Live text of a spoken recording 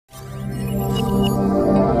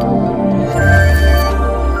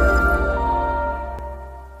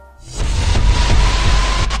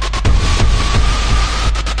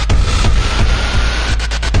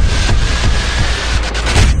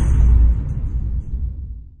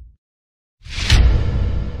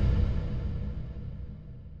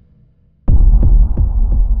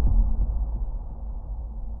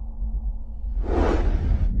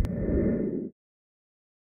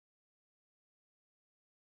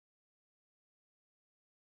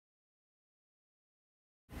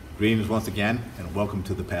Greetings once again, and welcome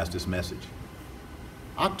to the Pastor's Message.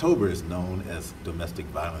 October is known as Domestic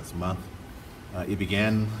Violence Month. It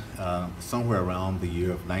began somewhere around the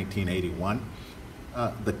year of 1981.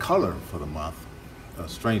 The color for the month,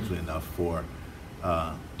 strangely enough, for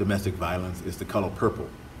domestic violence is the color purple.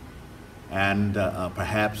 And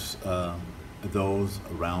perhaps those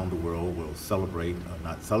around the world will celebrate, or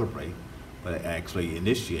not celebrate, but actually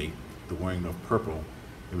initiate the wearing of purple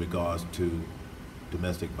in regards to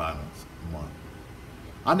Domestic Violence Month.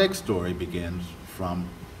 Our next story begins from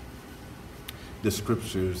the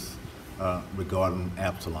scriptures regarding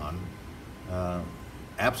Absalom.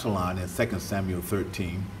 Absalom in 2 Samuel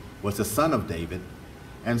 13 was the son of David,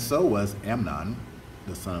 and so was Amnon,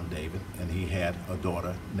 the son of David, and he had a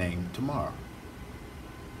daughter named Tamar.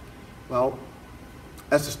 Well,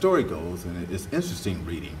 as the story goes, and it's interesting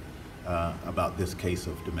reading about this case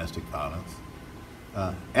of domestic violence,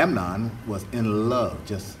 Amnon was in love,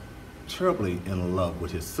 just terribly in love with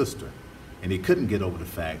his sister, and he couldn't get over the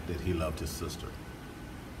fact that he loved his sister.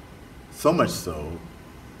 So much so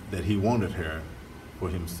that he wanted her for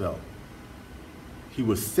himself. He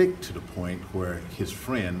was sick to the point where his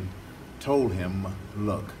friend told him,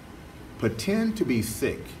 look, pretend to be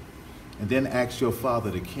sick and then ask your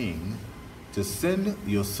father, the king, to send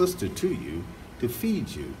your sister to you to feed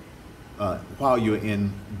you while you're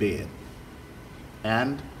in bed.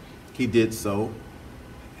 And he did so.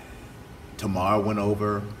 Tamar went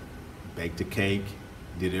over, baked a cake,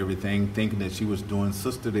 did everything, thinking that she was doing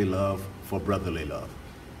sisterly love for brotherly love,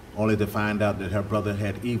 only to find out that her brother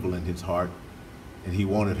had evil in his heart and he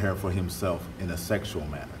wanted her for himself in a sexual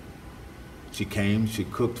manner. She came, she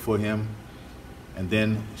cooked for him, and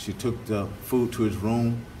then she took the food to his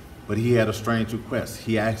room, but he had a strange request.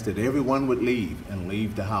 He asked that everyone would leave and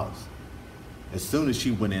leave the house. As soon as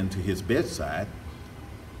she went into his bedside,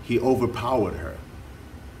 he overpowered her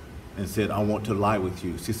and said, I want to lie with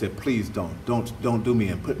you. She said, please don't do me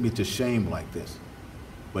and put me to shame like this.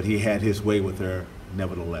 But he had his way with her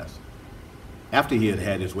nevertheless. After he had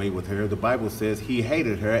had his way with her, the Bible says he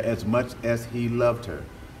hated her as much as he loved her.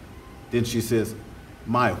 Then she says,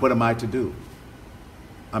 what am I to do?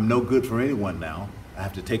 I'm no good for anyone now. I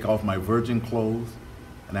have to take off my virgin clothes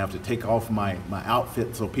and I have to take off my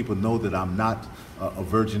outfit so people know that I'm not a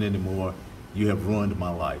virgin anymore. You have ruined my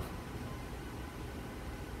life.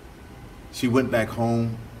 She went back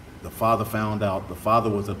home. The father found out. The father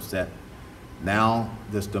was upset. Now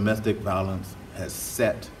this domestic violence has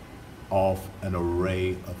set off an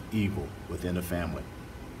array of evil within the family.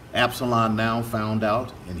 Absalom now found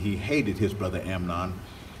out, and he hated his brother Amnon,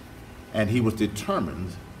 and he was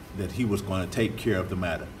determined that he was going to take care of the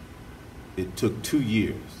matter. It took 2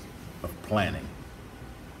 years of planning.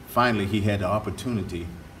 Finally, he had the opportunity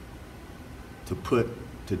to put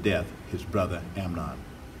to death his brother Amnon,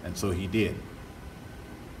 and so he did.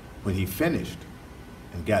 When he finished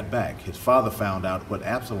and got back, his father found out what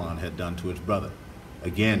Absalom had done to his brother.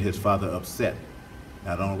 Again, his father upset,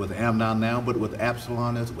 not only with Amnon now, but with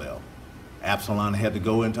Absalom as well. Absalom had to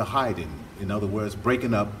go into hiding, in other words,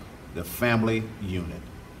 breaking up the family unit.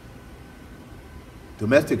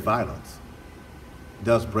 Domestic violence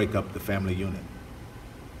does break up the family unit.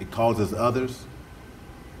 It causes others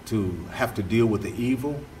to have to deal with the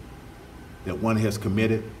evil that one has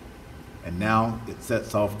committed, and now it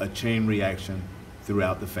sets off a chain reaction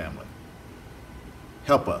throughout the family.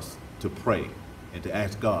 Help us to pray and to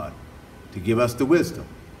ask God to give us the wisdom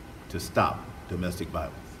to stop domestic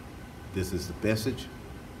violence. This is the message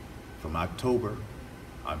from October.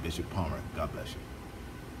 I'm Bishop Palmer. God bless you.